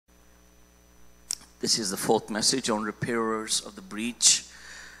This is the fourth message on repairers of the breach.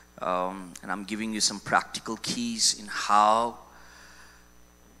 And I'm giving you some practical keys in how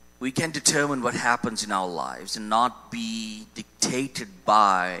we can determine what happens in our lives and not be dictated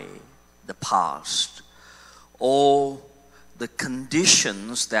by the past or the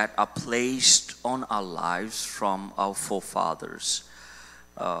conditions that are placed on our lives from our forefathers.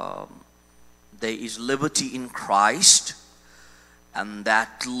 There is liberty in Christ, and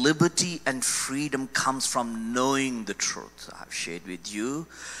that liberty and freedom comes from knowing the truth. I've shared with you,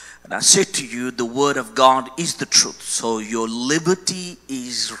 and I said to you, the Word of God is the truth. So your liberty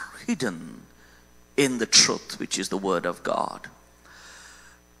is hidden in the truth, which is the Word of God.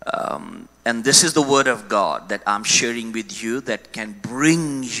 And this is the Word of God that I'm sharing with you that can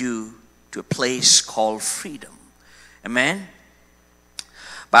bring you to a place called freedom. Amen?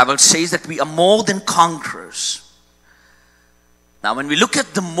 Bible says that we are more than conquerors. Now, when we look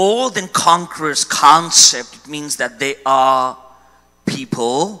at the more than conquerors concept, it means that they are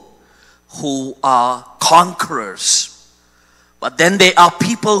people who are conquerors. But then they are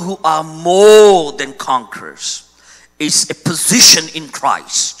people who are more than conquerors. It's a position in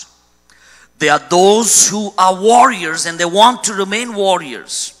Christ. They are those who are warriors and they want to remain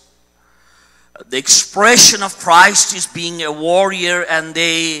warriors. The expression of Christ is being a warrior, and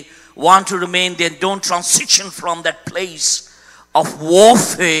they want to remain. They don't transition from that place of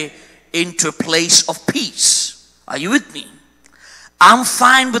warfare into a place of peace. Are you with me? I'm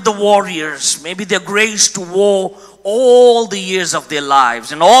fine with the warriors. Maybe they're graced to war all the years of their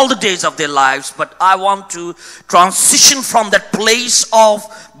lives and all the days of their lives, but I want to transition from that place of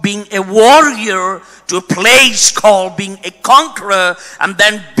being a warrior to a place called being a conqueror, and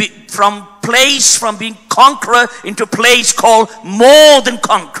then from being conqueror into a place called more than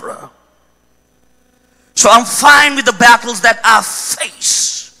conqueror. So I'm fine with the battles that I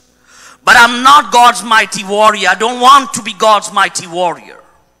face, but I'm not God's mighty warrior. I don't want to be God's mighty warrior.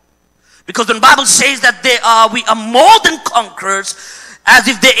 Because when the Bible says that we are more than conquerors, as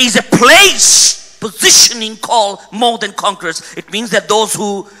if there is a place, positioning called more than conquerors. It means that those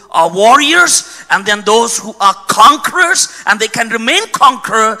who are warriors and then those who are conquerors, and they can remain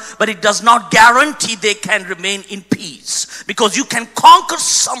conqueror, but it does not guarantee they can remain in peace. Because you can conquer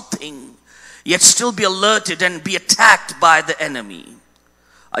something, yet still be alerted and be attacked by the enemy.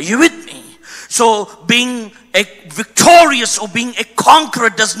 Are you with me? So being a victorious or being a conqueror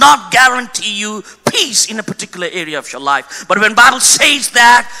does not guarantee you peace in a particular area of your life. But when the Bible says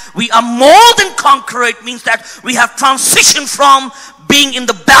that we are more than conqueror, it means that we have transitioned from being in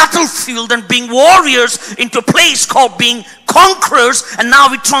the battlefield and being warriors into a place called being conquerors, and now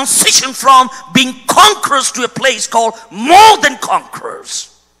we transition from being conquerors to a place called more than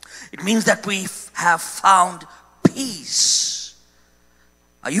conquerors. It means that we have found peace.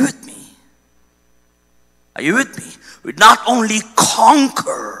 Are you with me? Are you with me? We not only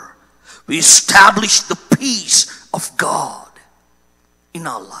conquer, we establish the peace of God in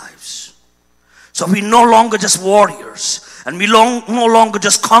our lives. So we're no longer just warriors, and we no longer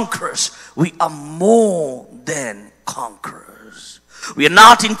just conquerors. We are more than conquerors. We are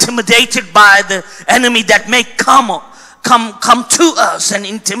not intimidated by the enemy that may come to us and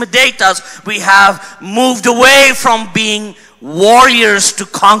intimidate us. We have moved away from being warriors to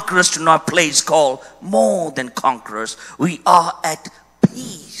conquerors to a place called more than conquerors. We are at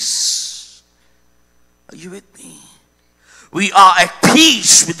peace. Are you with me? We are at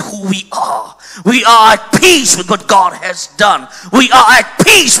peace with who we are. We are at peace with what God has done. We are at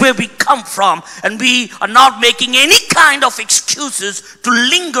peace where we come from, and we are not making any kind of excuses to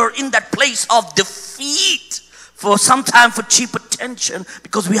linger in that place of defeat for some time, for cheap attention,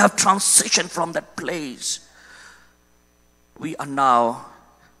 because we have transitioned from that place. We are now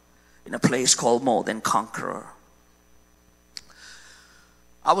in a place called more than conqueror.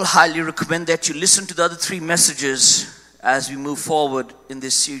 I will highly recommend that you listen to the other three messages as we move forward in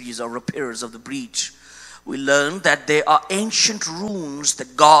this series of repairers of the breach. We learned that there are ancient ruins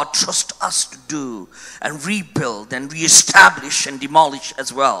that God trusts us to do and rebuild and reestablish and demolish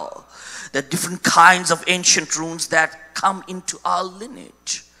as well. There are different kinds of ancient ruins that come into our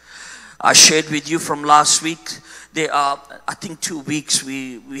lineage. I shared with you from last week. There are, I think 2 weeks,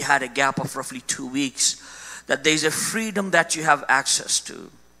 we had a gap of roughly 2 weeks, that there's a freedom that you have access to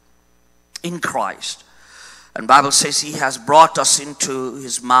in Christ. And the Bible says He has brought us into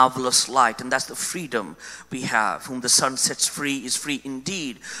His marvelous light, and that's the freedom we have. Whom the Son sets free is free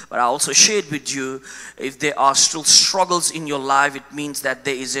indeed. But I also shared with you, if there are still struggles in your life, it means that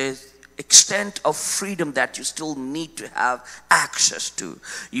there is a extent of freedom that you still need to have access to.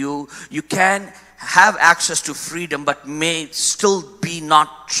 You can have access to freedom, but may still be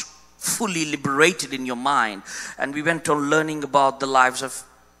not fully liberated in your mind. And we went on learning about the lives of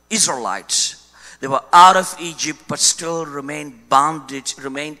Israelites. They were out of Egypt, but still remained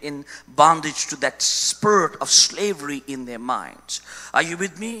in bondage to that spirit of slavery in their minds. Are you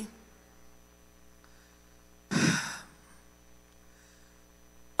with me?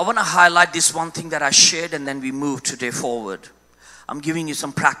 I want to highlight this one thing that I shared, and then we move today forward. I'm giving you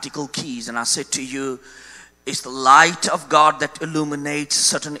some practical keys, and I said to you, it's the light of God that illuminates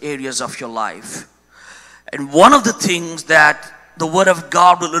certain areas of your life. And one of the things that the Word of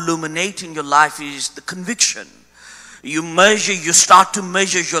God will illuminate in your life is the conviction. You start to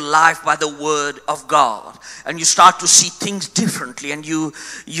measure your life by the Word of God. And you start to see things differently. And you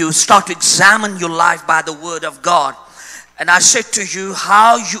start to examine your life by the Word of God. And I said to you,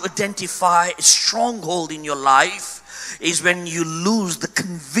 how you identify a stronghold in your life is when you lose the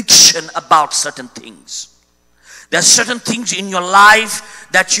conviction about certain things. There are certain things in your life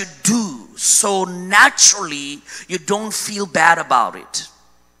that you do so naturally you don't feel bad about it.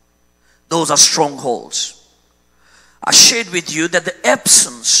 Those are strongholds. I shared with you that the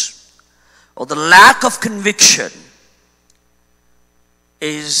absence or the lack of conviction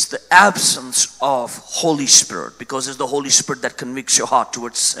is the absence of Holy Spirit, because it's the Holy Spirit that convicts your heart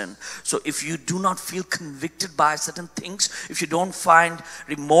towards sin. So if you do not feel convicted by certain things, if you don't find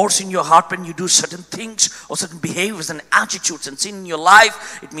remorse in your heart when you do certain things or certain behaviors and attitudes and sin in your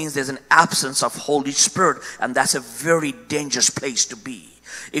life, it means there's an absence of Holy Spirit, and that's a very dangerous place to be.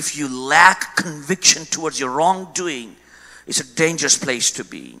 If you lack conviction towards your wrongdoing, it's a dangerous place to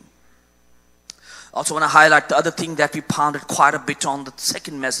be. I also want to highlight the other thing that we pondered quite a bit on the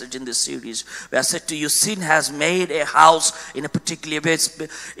second message in this series, where I said to you, sin has made a house in a particular way.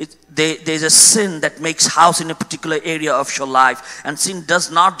 There's a sin that makes house in a particular area of your life. And sin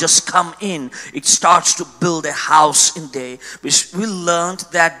does not just come in, it starts to build a house in there. We learned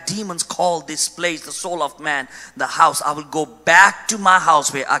that demons call this place, the soul of man, the house. I will go back to my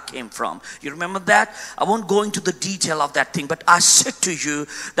house where I came from. You remember that? I won't go into the detail of that thing, but I said to you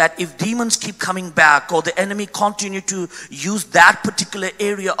that if demons keep coming back, or the enemy continue to use that particular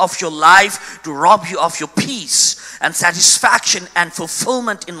area of your life to rob you of your peace and satisfaction and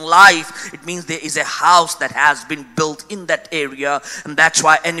fulfillment in life, it means there is a house that has been built in that area, and that's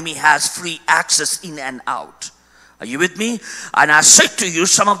why enemy has free access in and out. Are you with me? And I said to you,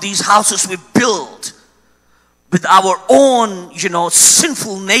 some of these houses we build with our own,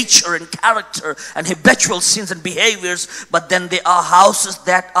 sinful nature and character and habitual sins and behaviors, but then there are houses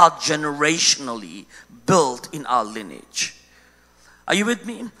that are generationally built in our lineage. Are you with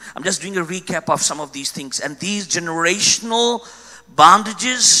me? I'm just doing a recap of some of these things. And these generational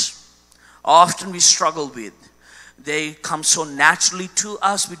bondages, often we struggle with. They come so naturally to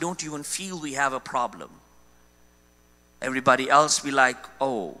us, we don't even feel we have a problem. Everybody else be like,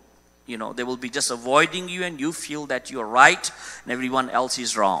 they will be just avoiding you, and you feel that you're right and everyone else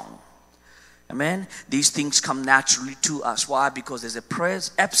is wrong. Amen. These things come naturally to us. Why? Because there's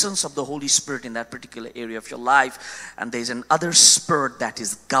a absence of the Holy Spirit in that particular area of your life, and there's another spirit that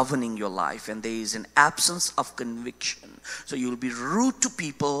is governing your life, and there is an absence of conviction. So you'll be rude to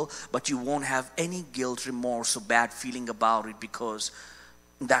people, but you won't have any guilt, remorse, or bad feeling about it, because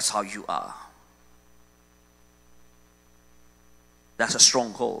that's how you are. That's a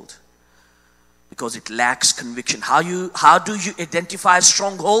stronghold, because it lacks conviction. How do you identify a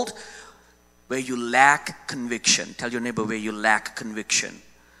stronghold? Where you lack conviction. Tell your neighbor, where you lack conviction.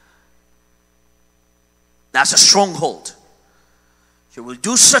 That's a stronghold. You will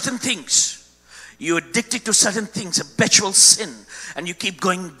do certain things. You're addicted to certain things, habitual sin, and you keep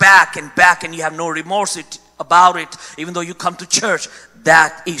going back and back, and you have no remorse about it, even though you come to church.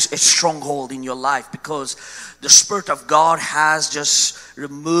 That is a stronghold in your life, because the Spirit of God has just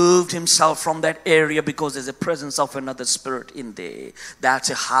removed himself from that area, because there's a presence of another spirit in there.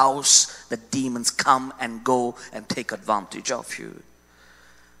 That's a house that demons come and go and take advantage of you.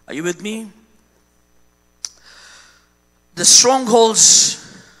 Are you with me? The strongholds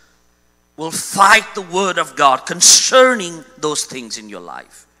will fight the Word of God concerning those things in your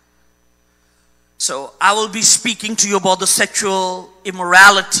life. So I will be speaking to you about the sexual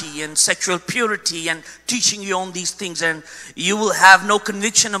immorality and sexual purity and teaching you on these things, and you will have no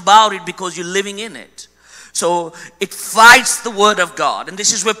conviction about it because you're living in it. So it fights the Word of God, and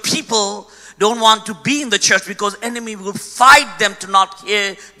this is where people don't want to be in the church, because enemy will fight them to not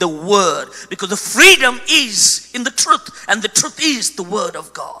hear the Word, because the freedom is in the truth, and the truth is the Word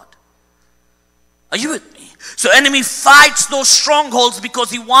of God. Are you with me? So enemy fights those strongholds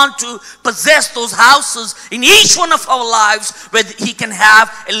because he wants to possess those houses in each one of our lives where he can have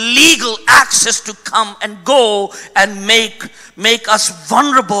a legal access to come and go and make us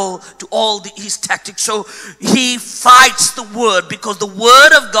vulnerable to all his tactics. So he fights the word, because the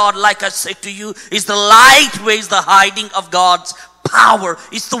word of God, like I said to you, is the light where is the hiding of God's power.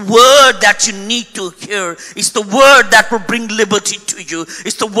 It's the word that you need to hear. It's the word that will bring liberty to you.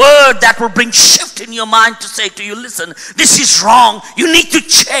 It's the word that will bring shift in your mind to say to you, listen, this is wrong. You need to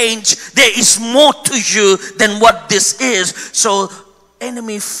change. There is more to you than what this is. So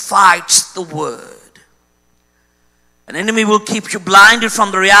enemy fights the word. An enemy will keep you blinded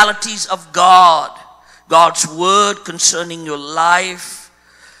from the realities of God, God's word concerning your life.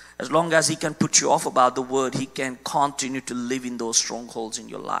 As long as he can put you off about the word, he can continue to live in those strongholds in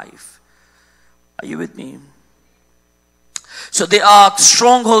your life. Are you with me? So there are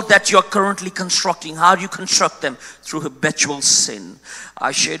strongholds that you are currently constructing. How do you construct them? Through habitual sin.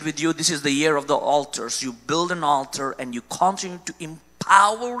 I shared with you, this is the year of the altars. You build an altar and you continue to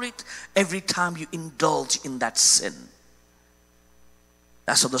empower it every time you indulge in that sin.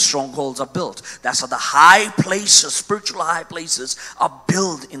 That's how the strongholds are built. That's how the high places, spiritual high places, are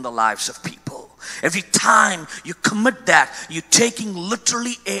built in the lives of people. Every time you commit that, you're taking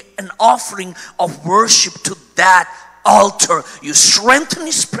literally an offering of worship to that altar. You strengthen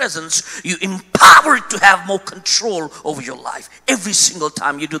his presence. You empower it to have more control over your life. Every single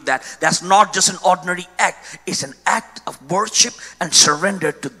time you do that, that's not just an ordinary act. It's an act of worship and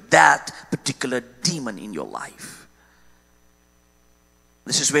surrender to that particular demon in your life.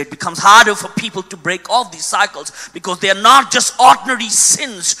 This is where it becomes harder for people to break off these cycles, because they are not just ordinary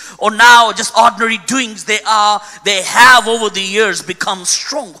sins or now just ordinary doings. They have over the years become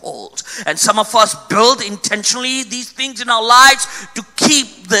strongholds. And some of us build intentionally these things in our lives to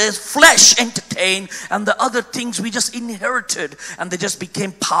keep the flesh entertained, and the other things we just inherited and they just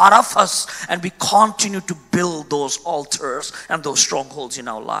became part of us, and we continue to build those altars and those strongholds in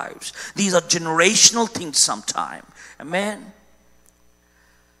our lives. These are generational things sometimes. Amen.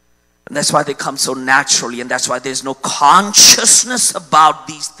 And that's why they come so naturally, and that's why there's no consciousness about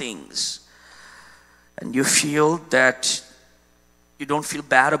these things. And you feel that you don't feel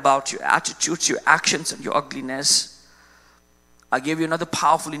bad about your attitudes, your actions, and your ugliness. I gave you another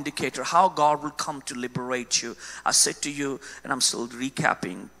powerful indicator how God will come to liberate you. I said to you, and I'm still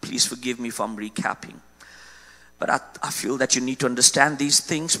recapping, please forgive me if I'm recapping. But I feel that you need to understand these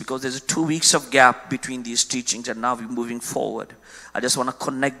things, because there's a 2 weeks of gap between these teachings, and now we're moving forward. I just want to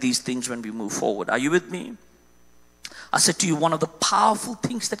connect these things when we move forward. Are you with me? I said to you, one of the powerful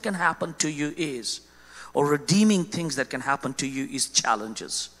things that can happen to you is, or redeeming things that can happen to you is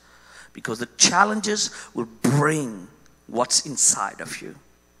challenges. Because the challenges will bring what's inside of you.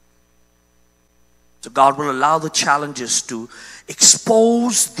 So God will allow the challenges to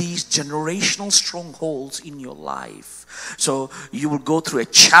expose these generational strongholds in your life. So you will go through a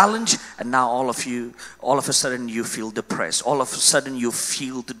challenge, and now all of a sudden you feel depressed. All of a sudden you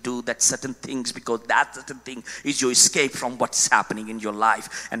feel to do that certain things, because that certain thing is your escape from what's happening in your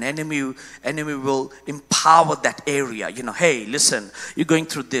life. And enemy will empower that area. You know, hey, listen, you're going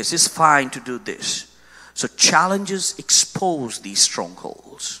through this. It's fine to do this. So challenges expose these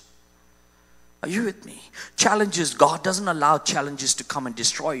strongholds. Are you with me? Challenges, God doesn't allow challenges to come and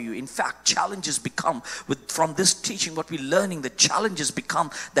destroy you. In fact, challenges become, from this teaching, what we're learning, the challenges become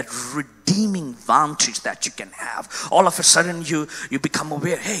that redeeming vantage that you can have. All of a sudden you become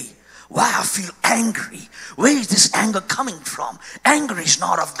aware, hey, why I feel angry? Where is this anger coming from? Anger is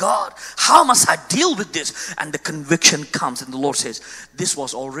not of God. How must I deal with this? And the conviction comes, and the Lord says, this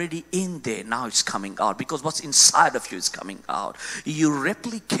was already in there. Now it's coming out, because what's inside of you is coming out. You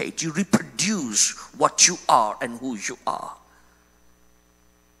replicate, you reproduce what you are and who you are.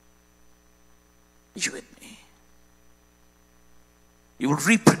 Are you with me? You will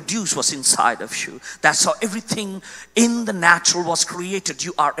reproduce what's inside of you. That's how everything in the natural was created.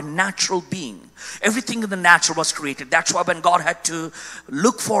 You are a natural being. Everything in the natural was created. That's why when God had to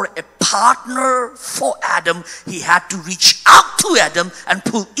look for a partner for Adam, he had to reach out to Adam and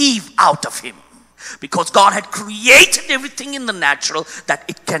pull Eve out of him. Because God had created everything in the natural that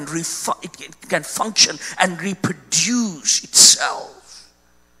it can function and reproduce itself.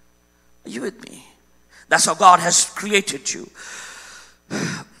 Are you with me? That's how God has created you.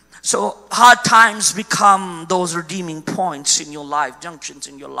 So hard times become those redeeming points in your life, junctions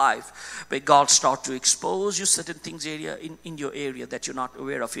in your life, where God starts to expose you certain things in your area that you're not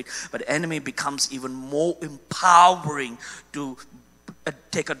aware of it. But the enemy becomes even more empowering to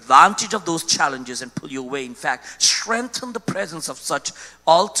take advantage of those challenges and pull you away. In fact, strengthen the presence of such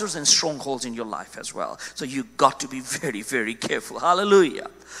altars and strongholds in your life as well. So you got to be very, very careful. Hallelujah.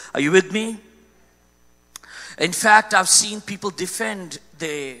 Are you with me? In fact, I've seen people defend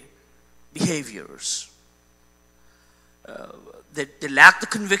their behaviors. They lack the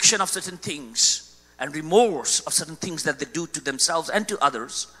conviction of certain things and remorse of certain things that they do to themselves and to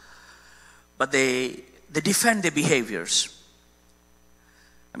others. But they defend their behaviors.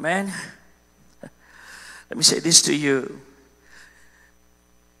 Amen. Let me say this to you.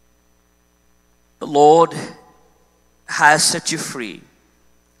 The Lord has set you free.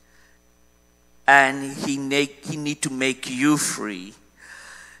 And He need to make you free.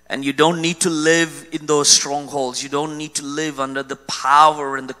 And you don't need to live in those strongholds. You don't need to live under the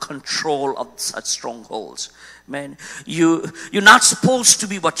power and the control of such strongholds. Amen. You're not supposed to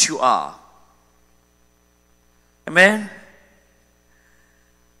be what you are. Amen.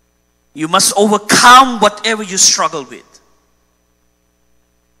 You must overcome whatever you struggle with.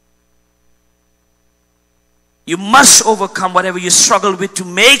 You must overcome whatever you struggle with to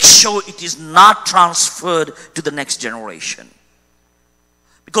make sure it is not transferred to the next generation.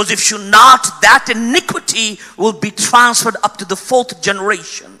 Because if you're not, that iniquity will be transferred up to the 4th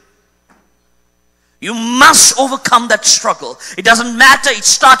generation. You must overcome that struggle. It doesn't matter it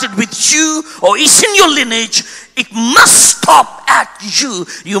started with you or it's in your lineage. It must stop at you.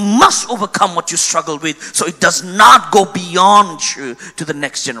 You must overcome what you struggle with so it does not go beyond you to the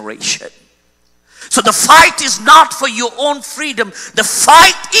next generation. So the fight is not for your own freedom. The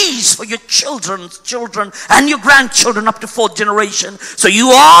fight is for your children's children and your grandchildren up to 4th generation. So you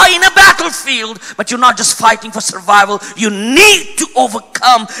are in a battlefield, but you're not just fighting for survival. You need to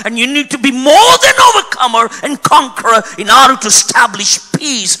overcome, and you need to be more than overcomer and conqueror in order to establish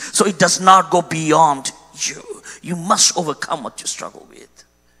peace so it does not go beyond you. You must overcome what you struggle with.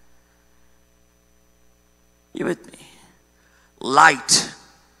 You with me? Light.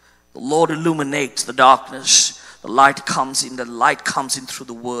 The Lord illuminates the darkness. The light comes in. The light comes in through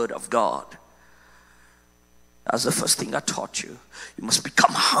the Word of God. That's the first thing I taught you. You must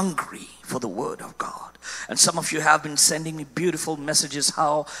become hungry for the Word of God. And some of you have been sending me beautiful messages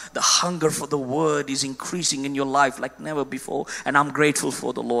how the hunger for the Word is increasing in your life like never before. And I'm grateful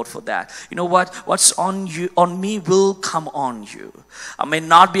for the Lord for that. You know what? What's on you, on me will come on you. I may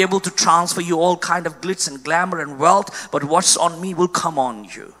not be able to transfer you all kind of glitz and glamour and wealth, but what's on me will come on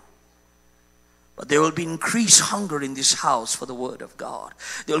you. But there will be increased hunger in this house for the Word of God.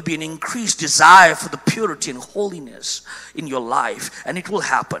 There will be an increased desire for the purity and holiness in your life. And it will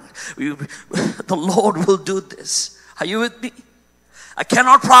happen. The Lord will do this. Are you with me? I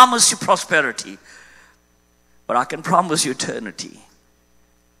cannot promise you prosperity, but I can promise you eternity.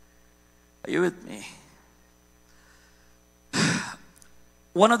 Are you with me?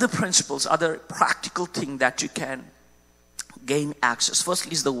 One of the principles, other practical thing that you can gain access,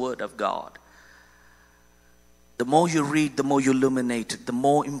 firstly is the Word of God. The more you read, the more you illuminate, the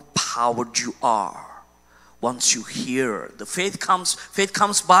more empowered you are. Once you hear, the faith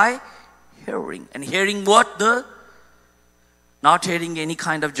comes by hearing. And hearing what? Not hearing any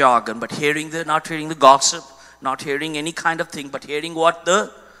kind of jargon, but not hearing the gossip, not hearing any kind of thing, but hearing what?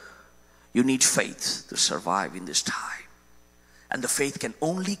 You need faith to survive in this time. And the faith can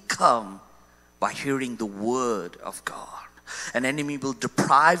only come by hearing the Word of God. An enemy will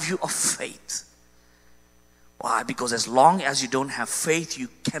deprive you of faith. Why? Because as long as you don't have faith, you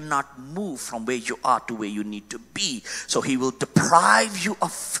cannot move from where you are to where you need to be. So he will deprive you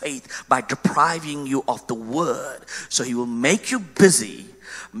of faith by depriving you of the Word. So he will make you busy,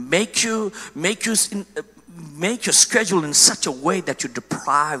 make your schedule in such a way that you're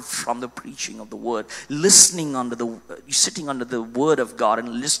deprived from the preaching of the Word, sitting under the Word of God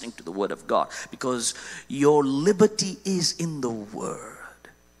and listening to the Word of God, because your liberty is in the Word.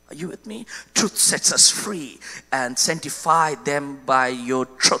 Are you with me? Truth sets us free and sanctify them by your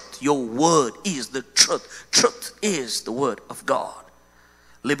truth. Your Word is the truth. Truth is the Word of God.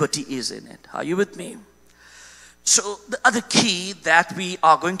 Liberty is in it. Are you with me? So the other key that we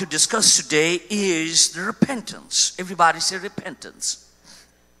are going to discuss today is the repentance. Everybody say repentance.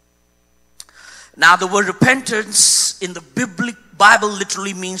 Now the word repentance in the Bible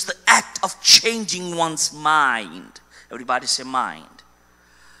literally means the act of changing one's mind. Everybody say mind.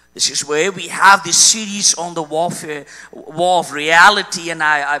 This is where we have this series on the war of reality, and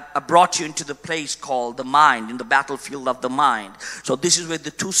I brought you into the place called the mind, in the battlefield of the mind. So this is where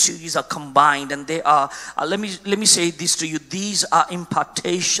the two series are combined, and they are, let me say this to you, these are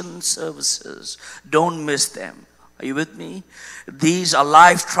impartation services. Don't miss them. Are you with me? These are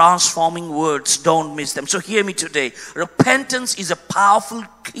life-transforming words. Don't miss them. So hear me today. Repentance is a powerful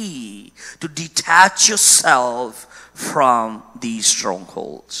key to detach yourself from these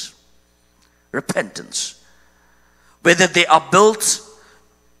strongholds. Repentance. Whether they are built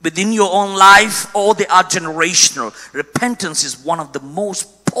within your own life or they are generational, repentance is one of the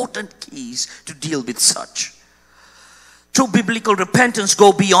most potent keys to deal with such. True biblical repentance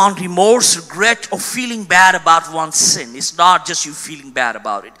go beyond remorse, regret, or feeling bad about one's sin. It's not just you feeling bad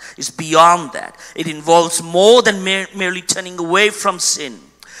about it. It's beyond that. It involves more than merely turning away from sin.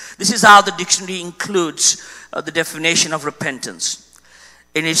 This is how the dictionary includes the definition of repentance.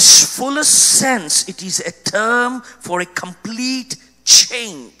 In its fullest sense, it is a term for a complete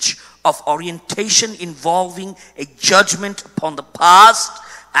change of orientation involving a judgment upon the past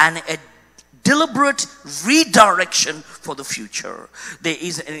and a deliberate redirection for the future. There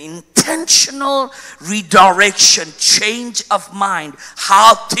is an intentional redirection, change of mind,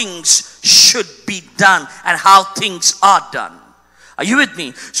 how things should be done and how things are done. Are you with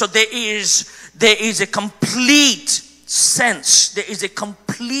me? So there is a complete sense, there is a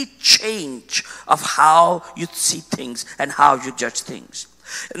complete change of how you see things and how you judge things.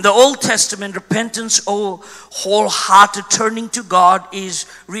 In the Old Testament, repentance or wholehearted turning to God is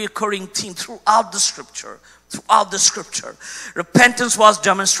a recurring theme throughout the scripture. Throughout the scripture, repentance was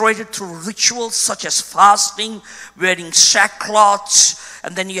demonstrated through rituals such as fasting, wearing sackcloths,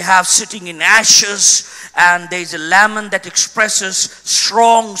 and then you have sitting in ashes, and there's a lament that expresses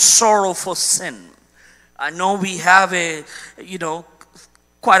strong sorrow for sin. I know we have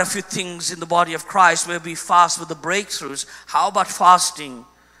quite a few things in the body of Christ where we fast for the breakthroughs. How about fasting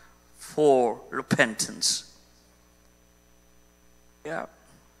for repentance? Yeah.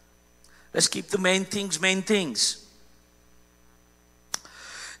 Let's keep the main things.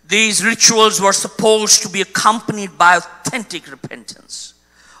 These rituals were supposed to be accompanied by authentic repentance.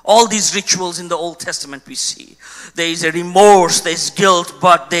 All these rituals in the Old Testament we see. There is a remorse, there is guilt,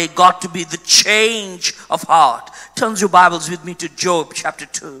 but they got to be the change of heart. Turn your Bibles with me to Job chapter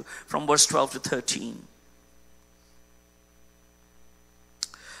 2 from verse 12 to 13.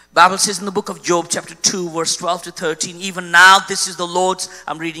 Bible says in the book of Job chapter 2 verse 12 to 13, even now this is the Lord's,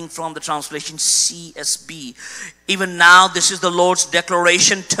 I'm reading from the translation CSB. Even now this is the Lord's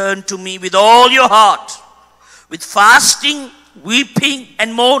declaration, turn to me with all your heart, with fasting, weeping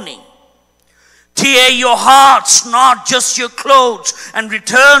and mourning. Tear your hearts, not just your clothes, and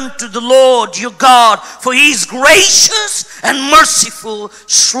return to the Lord your God, for he is gracious and merciful,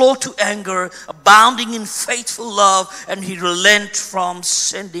 slow to anger, abounding in faithful love, and he relents from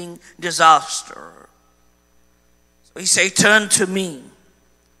sending disaster. So he says, turn to me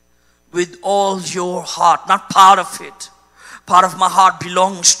with all your heart, not part of it. Part of my heart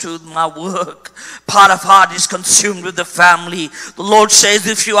belongs to my work. Part of heart is consumed with the family. The Lord says,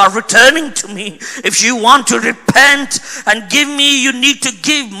 if you are returning to me, if you want to repent and give me, you need to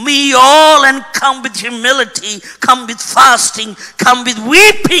give me all and come with humility, come with fasting, come with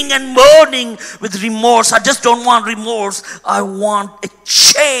weeping and mourning, with remorse. I just don't want remorse. I want a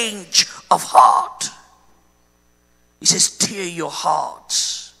change of heart. He says, tear your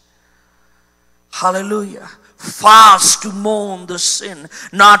hearts. Hallelujah. Fast to mourn the sin,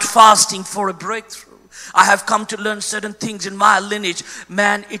 not fasting for a breakthrough. I have come to learn certain things in my lineage.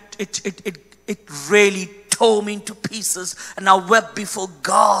 Man, it really tore me into pieces, and I wept before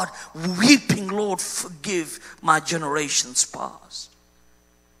God, weeping, Lord, forgive my generations past.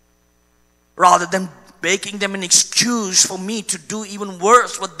 Rather than making them an excuse for me to do even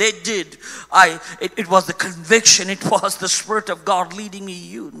worse what they did, it was the conviction, it was the Spirit of God leading me.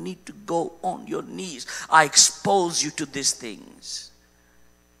 You need to go on your knees. I expose you to these things.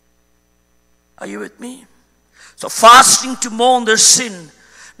 Are you with me? So fasting to mourn their sin,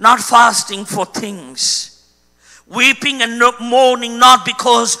 not fasting for things. Weeping and mourning not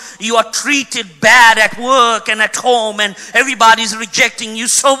because you are treated bad at work and at home and everybody's rejecting you.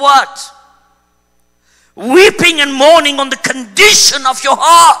 So what? Weeping and mourning on the condition of your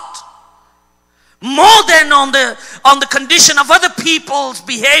heart, more than on the condition of other people's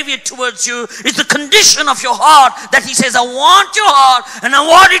behavior towards you. It's the condition of your heart that he says, I want your heart and I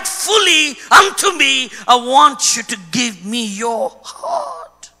want it fully unto me. I want you to give me your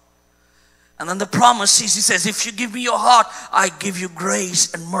heart. And then the promise is, he says, if you give me your heart, I give you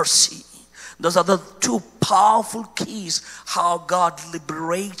grace and mercy. Those are the two powerful keys how God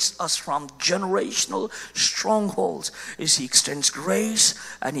liberates us from generational strongholds. Is he extends grace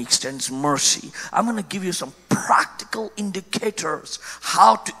and he extends mercy. I'm going to give you some practical indicators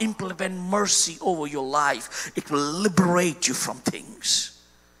how to implement mercy over your life. It will liberate you from things.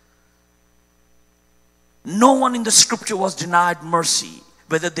 No one in the scripture was denied mercy,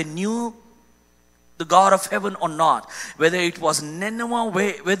 whether they knew the God of heaven or not, whether it was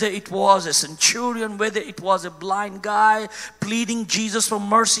Nineveh, whether it was a centurion, whether it was a blind guy pleading Jesus for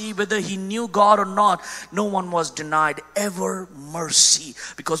mercy, whether he knew God or not. No one was denied ever mercy,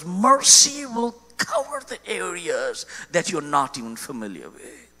 because mercy will cover the areas that you're not even familiar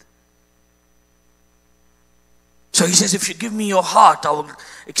with. So he says, if you give me your heart, I will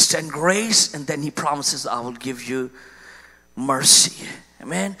extend grace, and then he promises, I will give you mercy.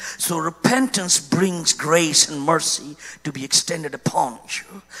 Amen. So repentance brings grace and mercy to be extended upon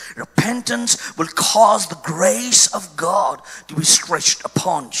you. Repentance will cause the grace of God to be stretched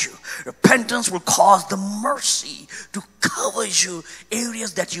upon you. Repentance will cause the mercy to cover you,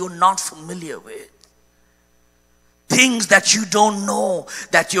 areas that you're not familiar with. Things that you don't know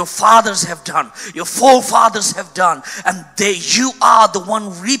that your fathers have done, your forefathers have done, and you are the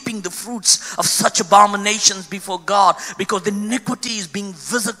one reaping the fruits of such abominations before God, because the iniquity is being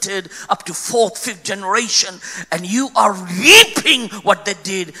visited up to 4th, 5th generation, and you are reaping what they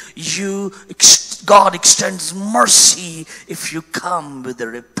did. God extends mercy if you come with a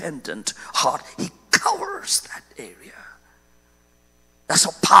repentant heart. He covers that area. That's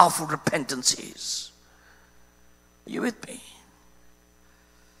how powerful repentance is. Are you with me?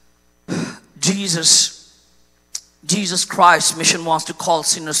 Jesus Christ's mission was to call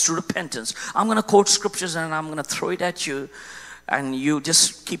sinners to repentance. I'm going to quote scriptures and I'm going to throw it at you, and you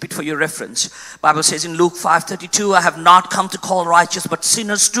just keep it for your reference. Bible says in Luke 5:32, I have not come to call righteous but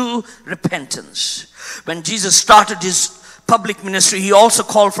sinners to repentance. When Jesus started his public ministry, he also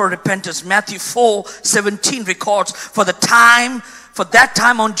called for repentance. Matthew 4:17 records, for that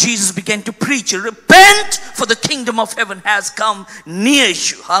time on Jesus began to preach, repent, for the kingdom of heaven has come near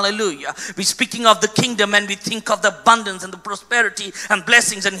you. Hallelujah. We're speaking of the kingdom and we think of the abundance and the prosperity and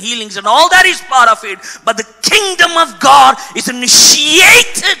blessings and healings and all that is part of it. But the kingdom of God is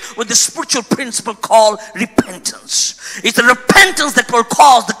initiated with the spiritual principle called repentance. It's the repentance that will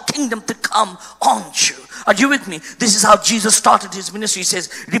cause the kingdom to come on you. Are you with me? This is how Jesus started his ministry. He says,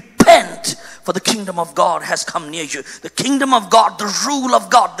 repent, for the kingdom of God has come near you. The kingdom of God, the rule of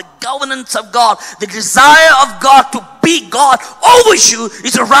God, the governance of God, the desire of God to be God over you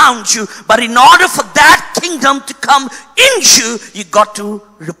is around you. But in order for that kingdom to come in you, you got to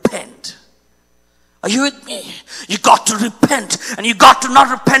repent. Are you with me? You got to repent, and you got to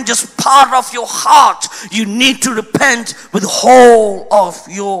not repent just part of your heart. You need to repent with the whole of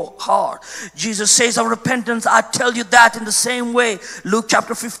your heart. Jesus says of repentance, I tell you that in the same way. Luke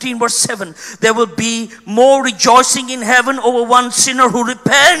chapter 15 verse 7. There will be more rejoicing in heaven over one sinner who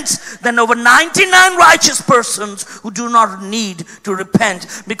repents than over 99 righteous persons who do not need to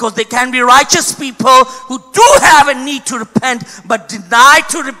repent. Because there can be righteous people who do have a need to repent but deny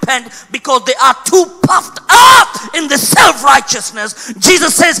to repent because they are too puffed up in the self-righteousness.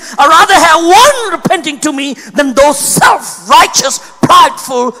 Jesus says, I'd rather have one repenting to me than those self-righteous,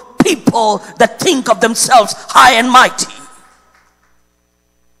 prideful people that think of themselves high and mighty.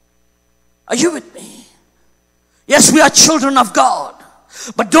 Are you with me? Yes, we are children of God,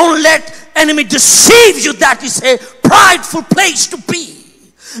 but don't let enemy deceive you that is a prideful place to be.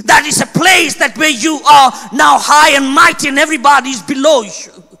 That is a place that where you are now high and mighty and everybody is below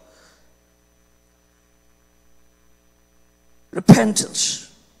you. Repentance.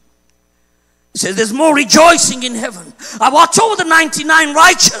 He says there's more rejoicing in heaven. I watch over the 99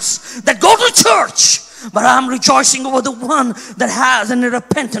 righteous that go to church, but I'm rejoicing over the one that has a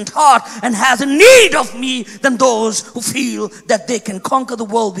repentant heart and has a need of me than those who feel that they can conquer the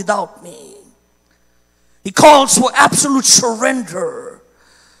world without me. He calls for absolute surrender.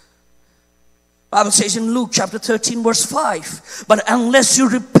 The Bible says in Luke chapter 13 verse 5, but unless you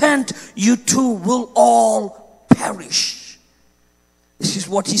repent, you too will all perish. This is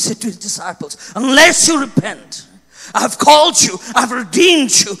what he said to his disciples. Unless you repent, I have called you, I have redeemed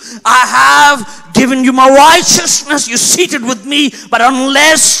you, I have given you my righteousness, you're seated with me, but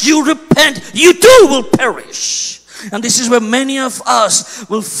unless you repent, you too will perish. And this is where many of us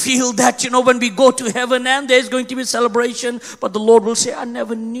will feel that, when we go to heaven and there's going to be a celebration, but the Lord will say, I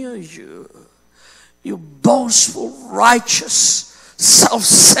never knew you. You boastful, righteous,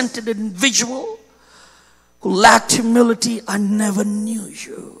 self-centered individual who lacked humility, I never knew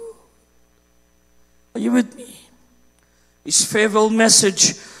you. Are you with me? His farewell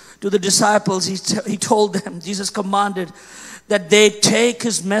message to the disciples, he told them, Jesus commanded that they take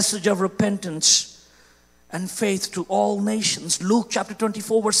his message of repentance and faith to all nations. Luke chapter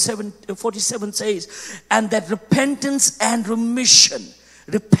 24 verse 47 says, and that repentance and remission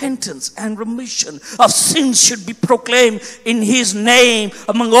repentance and remission of sins should be proclaimed in his name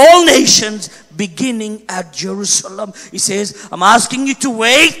among all nations, beginning at Jerusalem. He says, I'm asking you to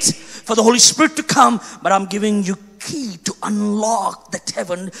wait for the Holy Spirit to come, but I'm giving you key to unlock that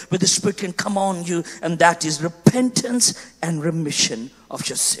heaven where the Spirit can come on you, and that is repentance and remission of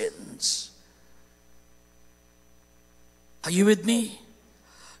your sins. Are you with me?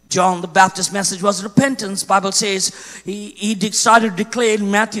 John the Baptist's message was repentance. Bible says he started to declare in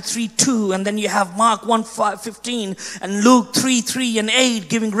Matthew 3:2, and then you have Mark 1:15 and Luke 3:3 and 8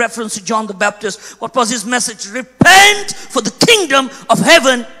 giving reference to John the Baptist. What was his message? Repent, for the kingdom of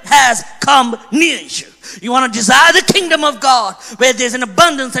heaven has come near you. You want to desire the kingdom of God where there's an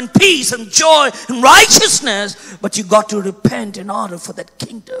abundance and peace and joy and righteousness, but you got to repent in order for that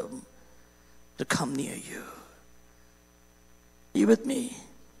kingdom to come near you. Are you with me?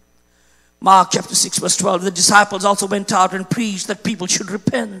 Mark chapter 6 verse 12, the disciples also went out and preached that people should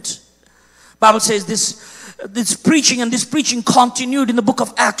repent. Bible says this preaching continued in the book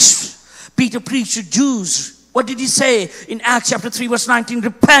of Acts. Peter preached to Jews. What did he say in Acts chapter 3 verse 19?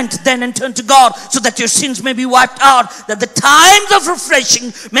 Repent then and turn to God so that your sins may be wiped out, that the times of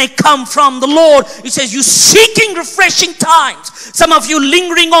refreshing may come from the Lord. He says, you seeking refreshing times. Some of you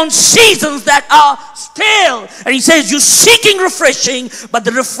lingering on seasons that are stale. And he says, you seeking refreshing, but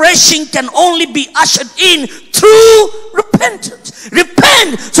the refreshing can only be ushered in through repentance.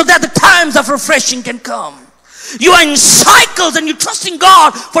 Repent so that the times of refreshing can come. You are in cycles and you trust in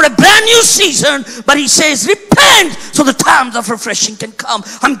God for a brand new season, but he says repent so the times of refreshing can come.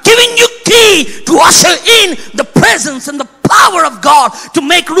 I'm giving you key to usher in the presence and the power of God, to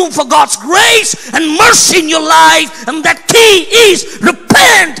make room for God's grace and mercy in your life, and that key is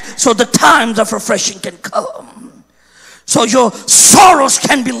repent so the times of refreshing can come. So your sorrows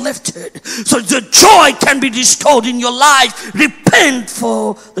can be lifted, so the joy can be restored in your life. Repent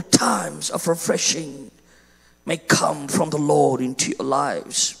for the times of refreshing may come from the Lord into your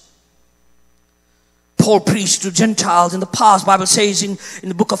lives. Paul preached to Gentiles in the past. Bible says in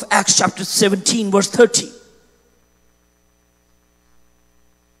the book of Acts chapter 17 verse 30.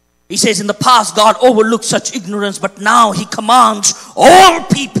 He says in the past God overlooked such ignorance, but now he commands all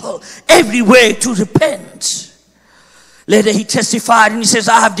people everywhere to repent. Later he testified and he says,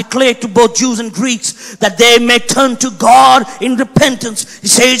 I have declared to both Jews and Greeks that they may turn to God in repentance. He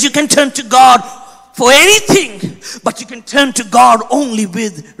says you can turn to God for anything, but you can turn to God only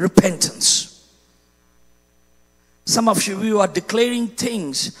with repentance. Some of you are declaring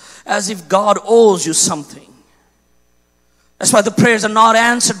things as if God owes you something. That's why the prayers are not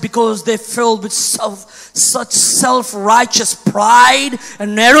answered, because they're filled with such self-righteous pride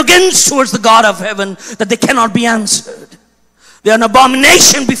and arrogance towards the God of heaven that they cannot be answered. They're an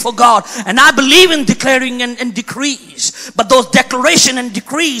abomination before God. And I believe in declaring and decrees. But those declaration and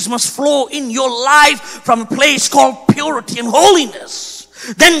decrees must flow in your life from a place called purity and holiness.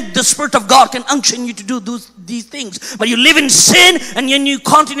 Then the Spirit of God can unction you to do these things. But you live in sin and then you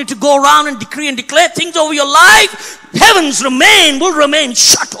continue to go around and decree and declare things over your life. Heavens will remain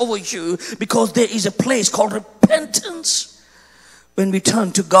shut over you, because there is a place called repentance. When we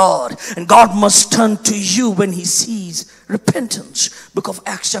turn to God, and God must turn to you when he sees repentance. Book of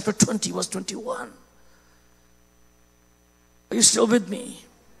Acts chapter 20 verse 21. Are you still with me?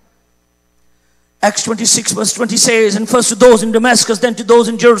 Acts 26 verse 20 says, and first to those in Damascus, then to those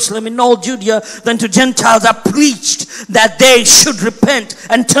in Jerusalem, in all Judea, then to Gentiles I preached that they should repent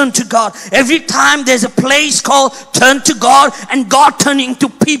and turn to God. Every time there's a place called turn to God and God turning to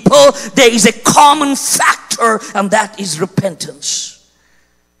people, there is a common factor, and that is repentance.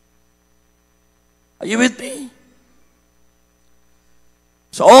 Are you with me?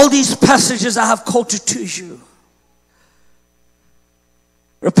 So all these passages I have quoted to you,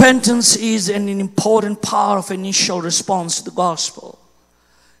 repentance is an important part of initial response to the gospel.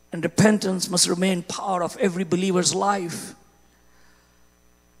 And repentance must remain part of every believer's life.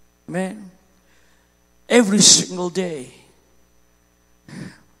 Amen. Every single day,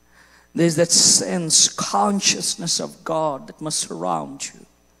 there's that sense, consciousness of God that must surround you.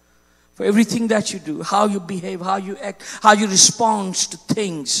 For everything that you do, how you behave, how you act, how you respond to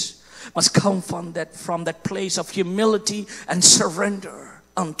things must come from that place of humility and surrender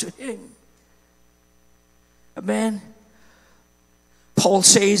unto him. Amen. Paul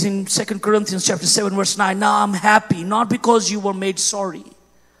says in 2 Corinthians chapter 7 verse 9, now I'm happy, not because you were made sorry,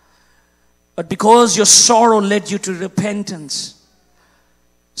 but because your sorrow led you to repentance.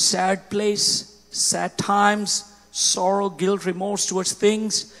 Sad place, sad times, sorrow, guilt, remorse towards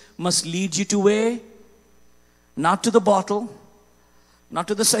things must lead you to where? Not to the bottle, not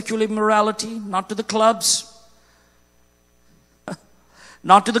to the sexual immorality, not to the clubs,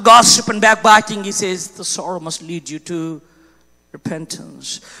 Not to the gossip and backbiting. He says the sorrow must lead you to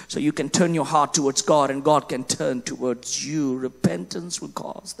repentance. So you can turn your heart towards God and God can turn towards you. Repentance will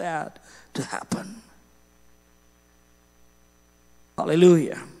cause that to happen.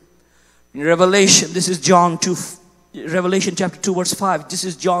 Hallelujah. In Revelation, this is Revelation chapter 2 verse 5. This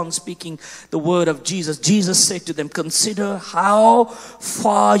is John speaking the word of Jesus. Jesus said to them, consider how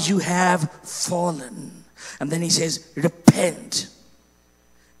far you have fallen. And then he says, repent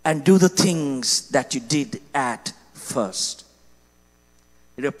and do the things that you did at first.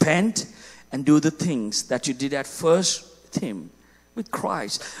 Repent and do the things that you did at first with Him, with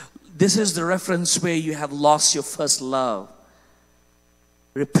Christ. This is the reference where you have lost your first love.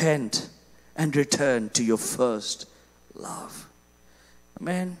 Repent and return to your first love.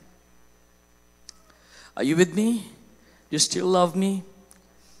 Amen. Are you with me? Do you still love me?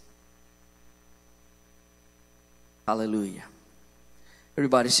 Hallelujah.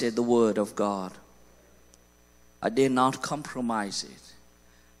 Everybody said the word of God. I dare not compromise it.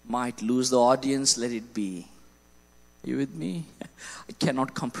 Might lose the audience, let it be. Are you with me? I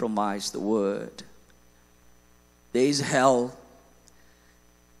cannot compromise the word. There is hell,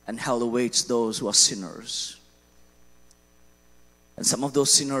 and hell awaits those who are sinners. And some of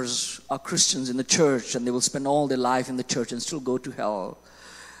those sinners are Christians in the church, and they will spend all their life in the church and still go to hell.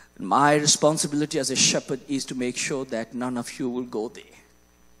 And my responsibility as a shepherd is to make sure that none of you will go there.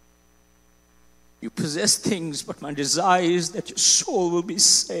 You possess things, but my desire is that your soul will be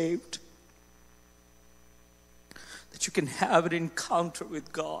saved. That you can have an encounter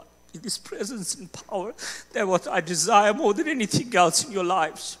with God in His presence and power. That's what I desire more than anything else in your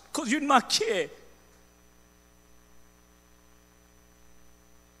lives. Because you're in my care.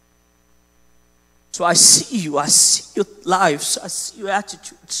 So I see you. I see your lives. I see your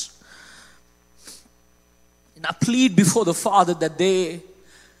attitudes. And I plead before the Father that they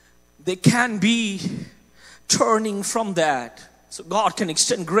can be turning from that. So God can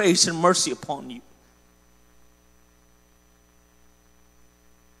extend grace and mercy upon you.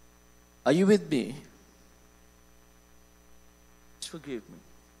 Are you with me? Just forgive me.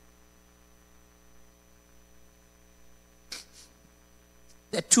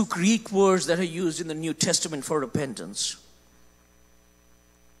 There are two Greek words that are used in the New Testament for repentance.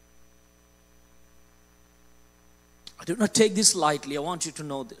 I do not take this lightly. I want you to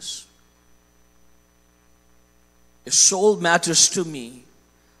know this. Your soul matters to me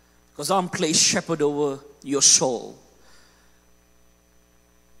because I'm placed shepherd over your soul.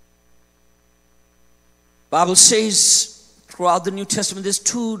 Bible says throughout the New Testament there's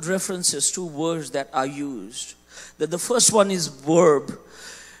two references, two words that are used. The first one is verb,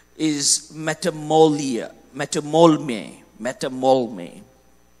 is metamolme.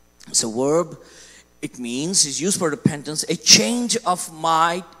 It's a verb. It means, is used for repentance, a change of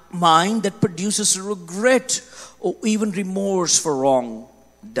mind that produces regret or even remorse for wrong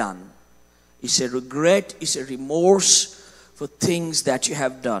done. It's a regret, it's a remorse for things that you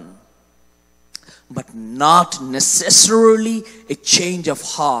have done. But not necessarily a change of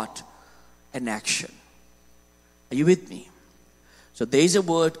heart and action. Are you with me? So there is a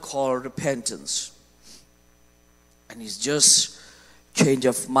word called repentance. And it's just change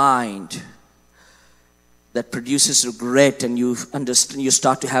of mind that produces regret, and you understand, you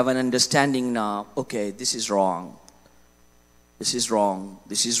start to have an understanding now, okay, this is wrong. This is wrong.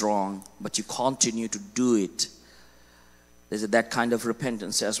 This is wrong. But you continue to do it. There's that kind of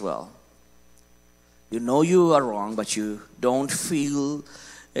repentance as well. You know you are wrong, but you don't feel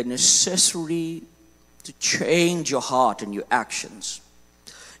a necessity to change your heart and your actions.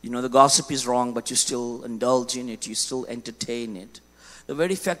 You know the gossip is wrong, but you still indulge in it. You still entertain it. The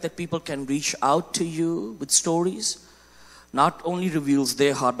very fact that people can reach out to you with stories not only reveals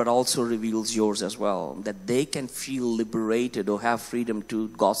their heart, but also reveals yours as well. That they can feel liberated or have freedom to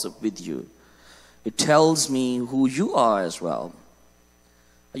gossip with you. It tells me who you are as well.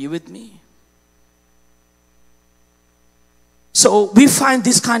 Are you with me? So we find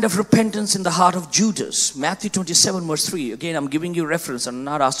this kind of repentance in the heart of Judas. Matthew 27 verse 3. Again, I'm giving you reference. I'm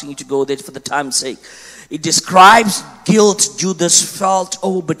not asking you to go there for the time's sake. It describes guilt Judas felt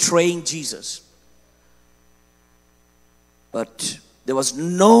over betraying Jesus. But there was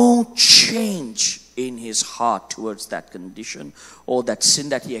no change in his heart towards that condition or that sin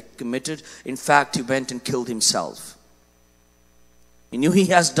that he had committed. In fact, he went and killed himself. He knew he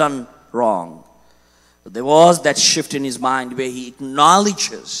has done wrong. But there was that shift in his mind where he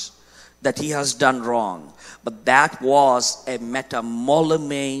acknowledges that he has done wrong. But that was a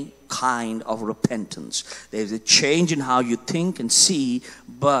metamolme kind of repentance. There is a change in how you think and see,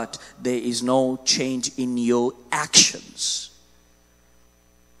 but there is no change in your actions.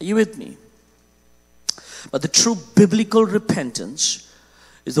 Are you with me? But the true biblical repentance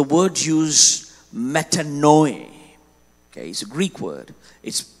is the word used metanoia. Okay, it's a Greek word.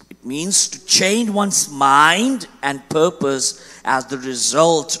 It means to change one's mind and purpose as the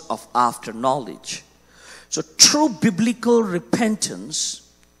result of after knowledge. So true biblical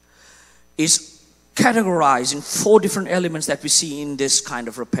repentance is categorized in 4 different elements that we see in this kind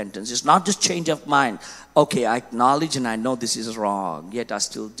of repentance. It's not just change of mind. Okay, I acknowledge and I know this is wrong, yet I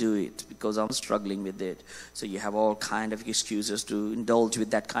still do it because I'm struggling with it. So you have all kind of excuses to indulge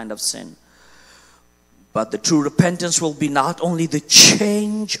with that kind of sin. But the true repentance will be not only the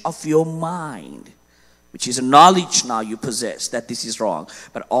change of your mind, which is a knowledge now you possess that this is wrong,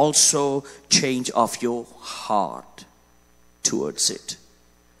 but also change of your heart towards it.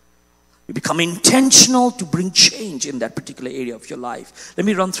 You become intentional to bring change in that particular area of your life. Let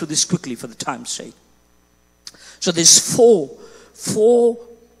me run through this quickly for the time's sake. So there's four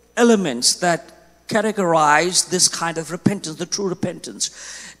elements that categorize this kind of repentance, the true repentance.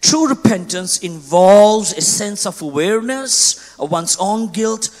 True repentance involves a sense of awareness of one's own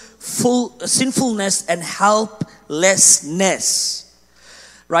guilt, sinfulness, and helplessness.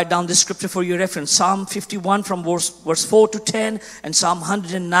 Write down this scripture for your reference. Psalm 51 from verse 4 to 10 and Psalm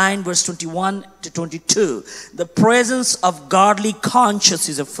 109 verse 21 to 22. The presence of godly conscience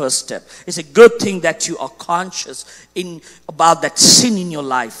is a first step. It's a good thing that you are conscious about that sin in your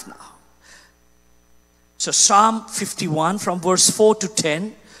life now. So Psalm 51 from verse 4 to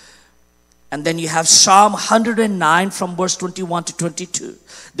 10. And then you have Psalm 109 from verse 21 to 22.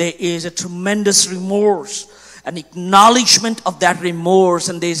 There is a tremendous remorse, an acknowledgement of that remorse,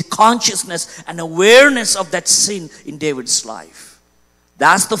 and there is consciousness and awareness of that sin in David's life.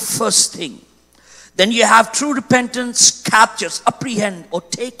 That's the first thing. Then you have true repentance captures, apprehend, or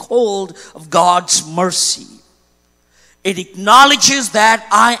take hold of God's mercy. It acknowledges that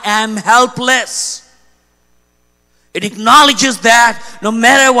I am helpless. It acknowledges that no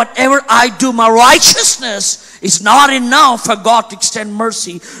matter whatever I do, my righteousness is not enough for God to extend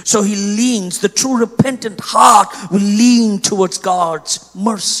mercy. So he leans, the true repentant heart will lean towards God's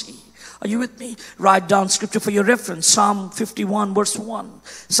mercy. Are you with me? Write down scripture for your reference. Psalm 51 verse 1.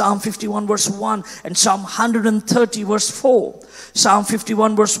 Psalm 51 verse 1 and Psalm 130 verse 4. Psalm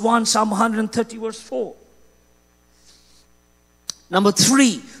 51 verse 1, Psalm 130 verse 4. Number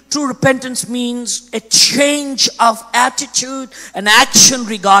 3, true repentance means a change of attitude and action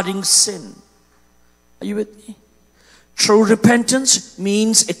regarding sin. Are you with me? True repentance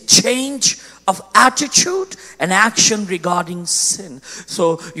means a change of attitude and action regarding sin.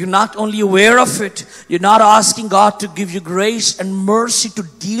 So you're not only aware of it, you're not asking God to give you grace and mercy to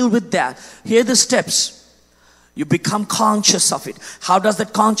deal with that. Here are the steps. You become conscious of it. How does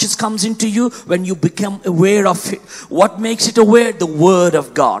that conscience comes into you? When you become aware of it. What makes it aware? The Word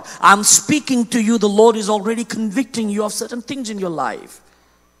of God. I'm speaking to you. The Lord is already convicting you of certain things in your life.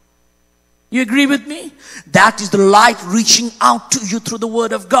 You agree with me? That is the light reaching out to you through the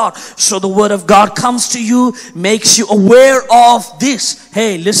Word of God. So the Word of God comes to you, makes you aware of this.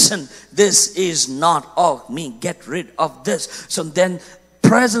 Hey, listen, this is not of me. Get rid of this. So then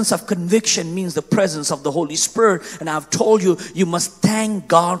presence of conviction means the presence of the Holy Spirit. And I've told you, you must thank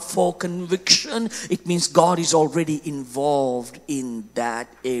God for conviction. It means God is already involved in that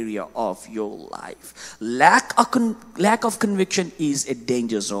area of your life. Lack of conviction is a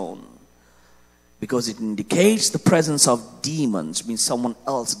danger zone, because it indicates the presence of demons, means someone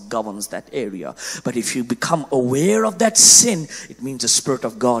else governs that area. But if you become aware of that sin, it means the Spirit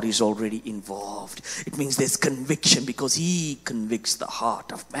of God is already involved. It means there's conviction, because He convicts the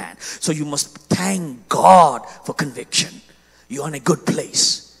heart of man. So you must thank God for conviction. You're in a good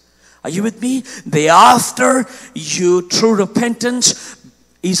place. Are you with me? Thereafter, true repentance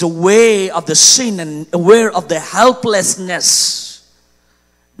is aware of the sin and aware of the helplessness.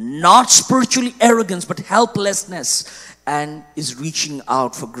 Not spiritually arrogance, but helplessness, and is reaching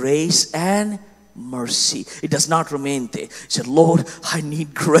out for grace and mercy. It does not remain there. He said, Lord, I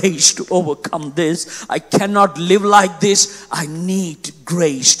need grace to overcome this. I cannot live like this. I need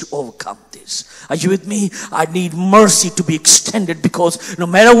grace to overcome this. Are you with me? I need mercy to be extended, because no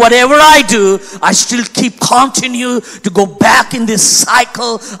matter whatever I do, I still continue to go back in this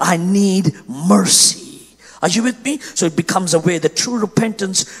cycle. I need mercy. Are you with me? So it becomes a way. The true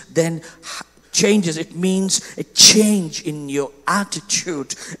repentance then changes. It means a change in your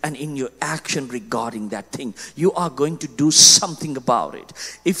attitude and in your action regarding that thing. You are going to do something about it.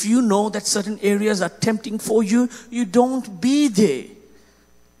 If you know that certain areas are tempting for you, you don't be there.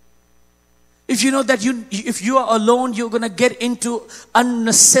 If you know that if you are alone, you're going to get into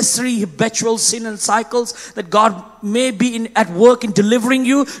unnecessary habitual sin and cycles, that God may be at work in delivering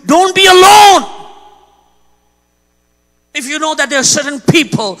you, don't be alone. If you know that there are certain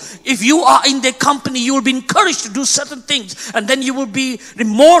people, if you are in their company, you will be encouraged to do certain things, and then you will be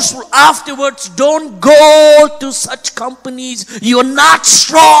remorseful afterwards. Don't go to such companies. You are not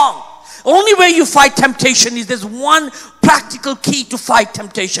strong. Only way you fight temptation is there's one practical key to fight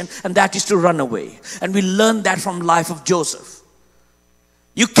temptation, and that is to run away. And we learn that from the life of Joseph.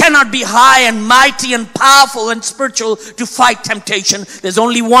 You cannot be high and mighty and powerful and spiritual to fight temptation. There's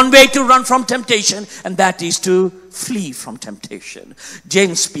only one way to run from temptation, and that is to flee from temptation.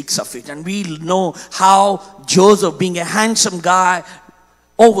 James speaks of it, and we know how Joseph, being a handsome guy,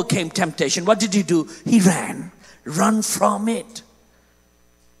 overcame temptation. What did he do? He run from it.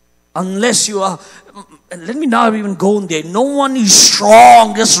 Unless you are, let me not even go in there. No one is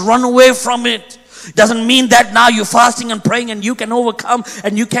strong. Just run away from it. Doesn't mean that now you're fasting and praying and you can overcome,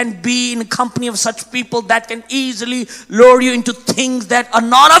 and you can be in the company of such people that can easily lure you into things that are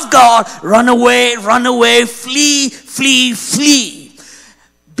not of God. Run away, flee, flee, flee.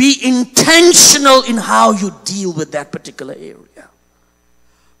 Be intentional in how you deal with that particular area.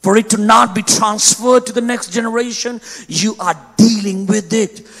 For it to not be transferred to the next generation, you are dealing with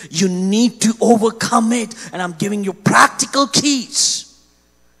it. You need to overcome it. And I'm giving you practical keys.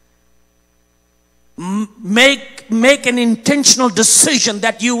 Make an intentional decision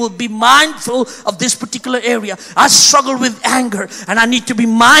that you will be mindful of this particular area. I struggle with anger, and I need to be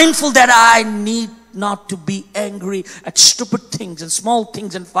mindful that I need not to be angry at stupid things and small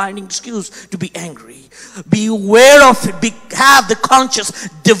things and finding excuse to be angry. Be aware of it. Have the conscience.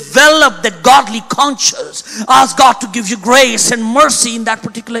 Develop that godly conscience. Ask God to give you grace and mercy in that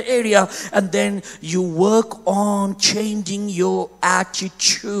particular area, and then you work on changing your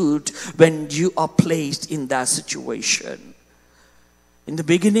attitude when you are placed in that situation. In the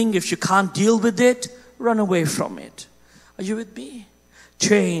beginning, if you can't deal with it, run away from it. Are you with me?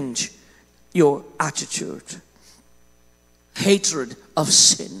 Change your attitude. Hatred of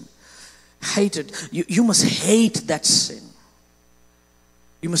sin. Hatred. You must hate that sin.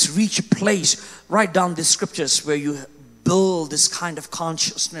 You must reach a place, write down the scriptures where you build this kind of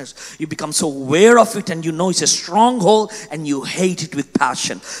consciousness. You become so aware of it, and you know it's a stronghold, and you hate it with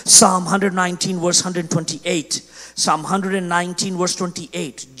passion. Psalm 119 verse 128. Psalm 119 verse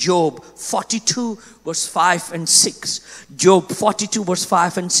 28. Job 42 verse 5 and 6. Job 42 verse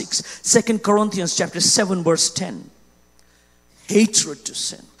 5 and 6. 2 Corinthians chapter 7 verse 10. Hatred to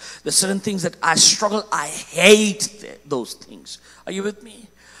sin. There's certain things that I struggle. I hate those things. Are you with me?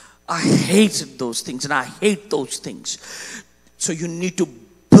 I hated those things, and I hate those things. So you need to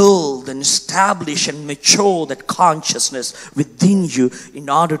build and establish and mature that consciousness within you in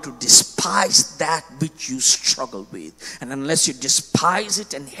order to despise that which you struggle with. And unless you despise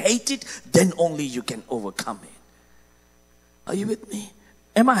it and hate it, then only you can overcome it. Are you with me?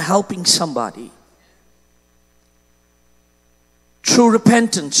 Am I helping somebody? True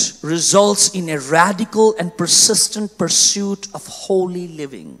repentance results in a radical and persistent pursuit of holy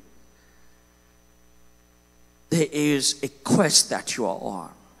living. There is a quest that you are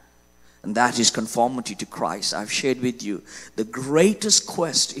on, and that is conformity to Christ. I've shared with you, the greatest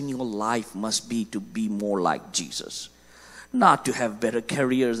quest in your life must be to be more like Jesus. Not to have better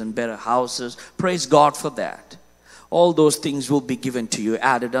careers and better houses. Praise God for that. All those things will be given to you,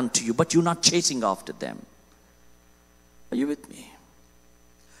 added unto you, but you're not chasing after them. Are you with me?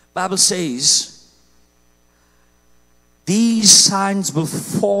 Bible says, these signs will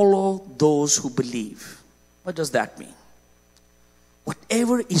follow those who believe. What does that mean?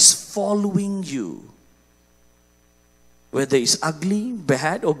 Whatever is following you, whether it's ugly,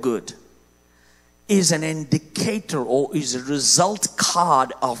 bad, or good, is an indicator or is a result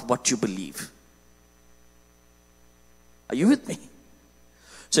card of what you believe. Are you with me?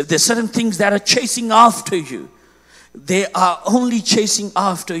 So if there's certain things that are chasing after you, they are only chasing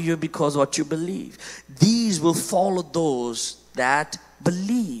after you because what you believe. These will follow those that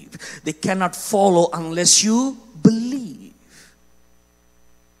believe. They cannot follow unless you believe.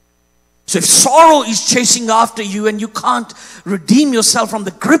 So if sorrow is chasing after you and you can't redeem yourself from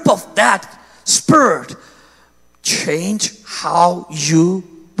the grip of that spirit, change how you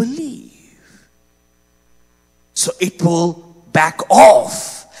believe. So it will back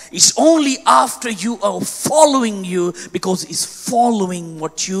off. It's only after you are following you because it's following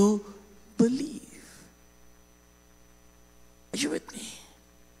what you believe. Are you with me?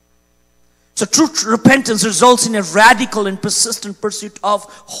 So true repentance results in a radical and persistent pursuit of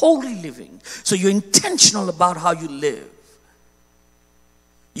holy living. So you're intentional about how you live.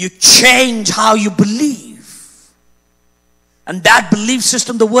 You change how you believe. And that belief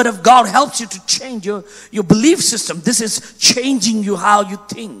system, the Word of God helps you to change your belief system. This is changing you how you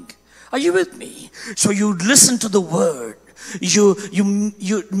think. Are you with me? So you listen to the Word. You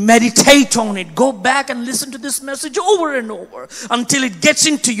meditate on it. Go back and listen to this message over and over until it gets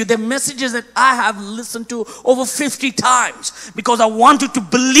into you. The messages that I have listened to over 50 times because I wanted to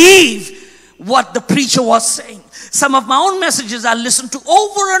believe what the preacher was saying. Some of my own messages I listen to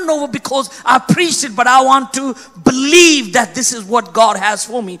over and over because I preached it, but I want to believe that this is what God has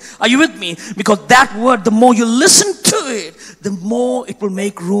for me. Are you with me? Because that word, the more you listen to it, the more it will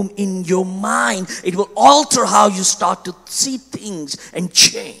make room in your mind. It will alter how you start to see things and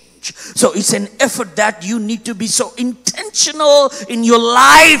change. So it's an effort that you need to be so intentional in your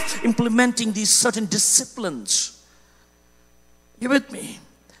life, implementing these certain disciplines. You with me?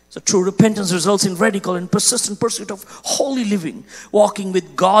 So true repentance results in radical and persistent pursuit of holy living, walking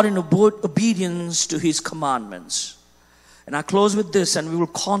with God in obedience to His commandments. And I close with this, and we will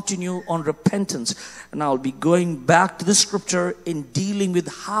continue on repentance. And I'll be going back to the scripture in dealing with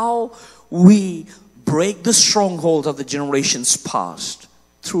how we break the strongholds of the generations past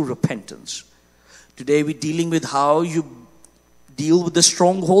through repentance. Today we're dealing with how you deal with the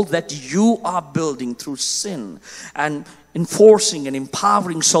stronghold that you are building through sin and enforcing and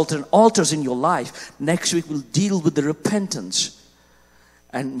empowering certain altars in your life. Next week we'll deal with the repentance,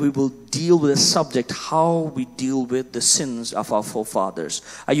 and we will deal with the subject how we deal with the sins of our forefathers.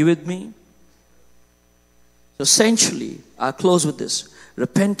 Are you with me? So essentially, I'll close with this.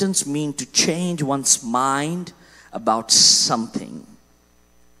 Repentance means to change one's mind about something.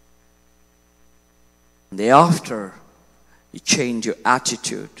 And thereafter, you change your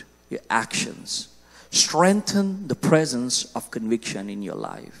attitude, your actions. Strengthen the presence of conviction in your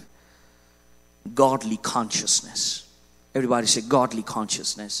life. Godly consciousness. Everybody say godly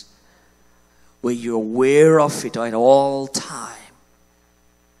consciousness. Where you're aware of it at all time.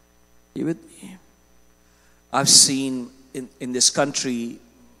 You with me? I've seen in this country,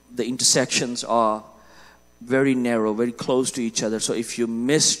 the intersections are very narrow, very close to each other. So if you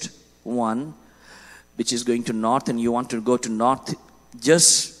missed one, which is going to north, and you want to go to north,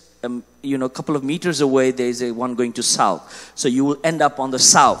 just a couple of meters away, there's one going to south. So you will end up on the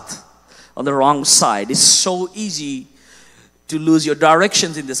south, on the wrong side. It's so easy to lose your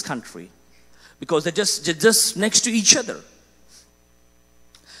directions in this country because they're just next to each other.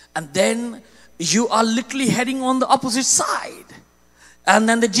 And then you are literally heading on the opposite side. And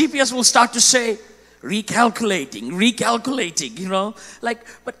then the GPS will start to say, recalculating,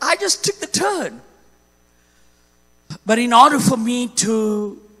 but I just took the turn. But in order for me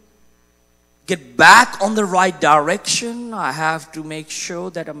to get back on the right direction, I have to make sure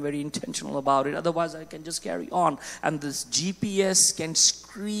that I'm very intentional about it. Otherwise, I can just carry on. And this GPS can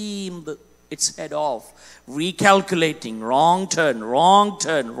scream its head off. Recalculating, wrong turn.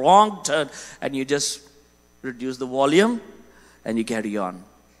 And you just reduce the volume and you carry on.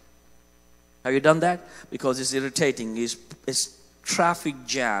 Have you done that? Because it's irritating. It's traffic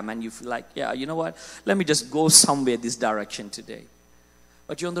jam and you feel like, yeah, you know what? Let me just go somewhere this direction today.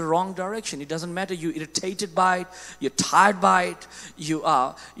 But you're in the wrong direction. It doesn't matter. You're irritated by it. You're tired by it. You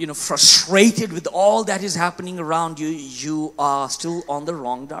are, frustrated with all that is happening around you. You are still on the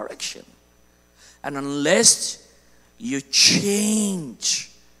wrong direction. And unless you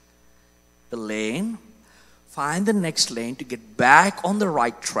change the lane, find the next lane to get back on the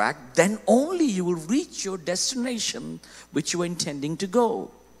right track, then only you will reach your destination which you are intending to go.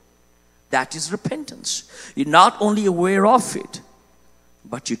 That is repentance. You're not only aware of it,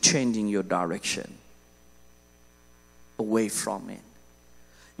 but you're changing your direction away from it.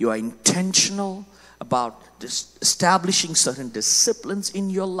 You are intentional about establishing certain disciplines in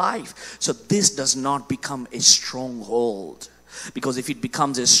your life. So this does not become a stronghold. Because if it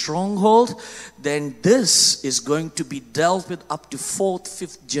becomes a stronghold, then this is going to be dealt with up to 4th,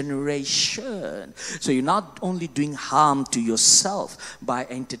 5th generation. So you're not only doing harm to yourself by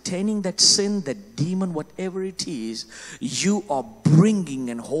entertaining that sin, that demon, whatever it is, you are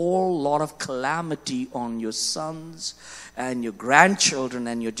bringing a whole lot of calamity on your sons and your grandchildren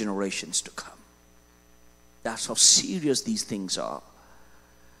and your generations to come. That's how serious these things are.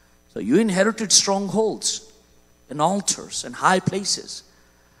 So you inherited strongholds and altars and high places,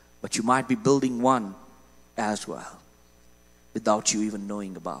 but you might be building one as well without you even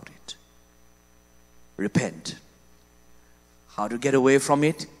knowing about it. Repent. How to get away from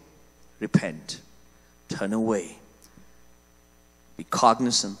it? Repent. Turn away. Be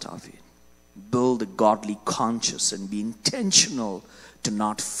cognizant of it. Build a godly conscience and be intentional to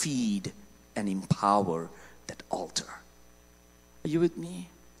not feed and empower that altar. Are you with me?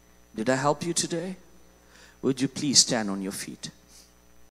 Did I help you today? Would you please stand on your feet?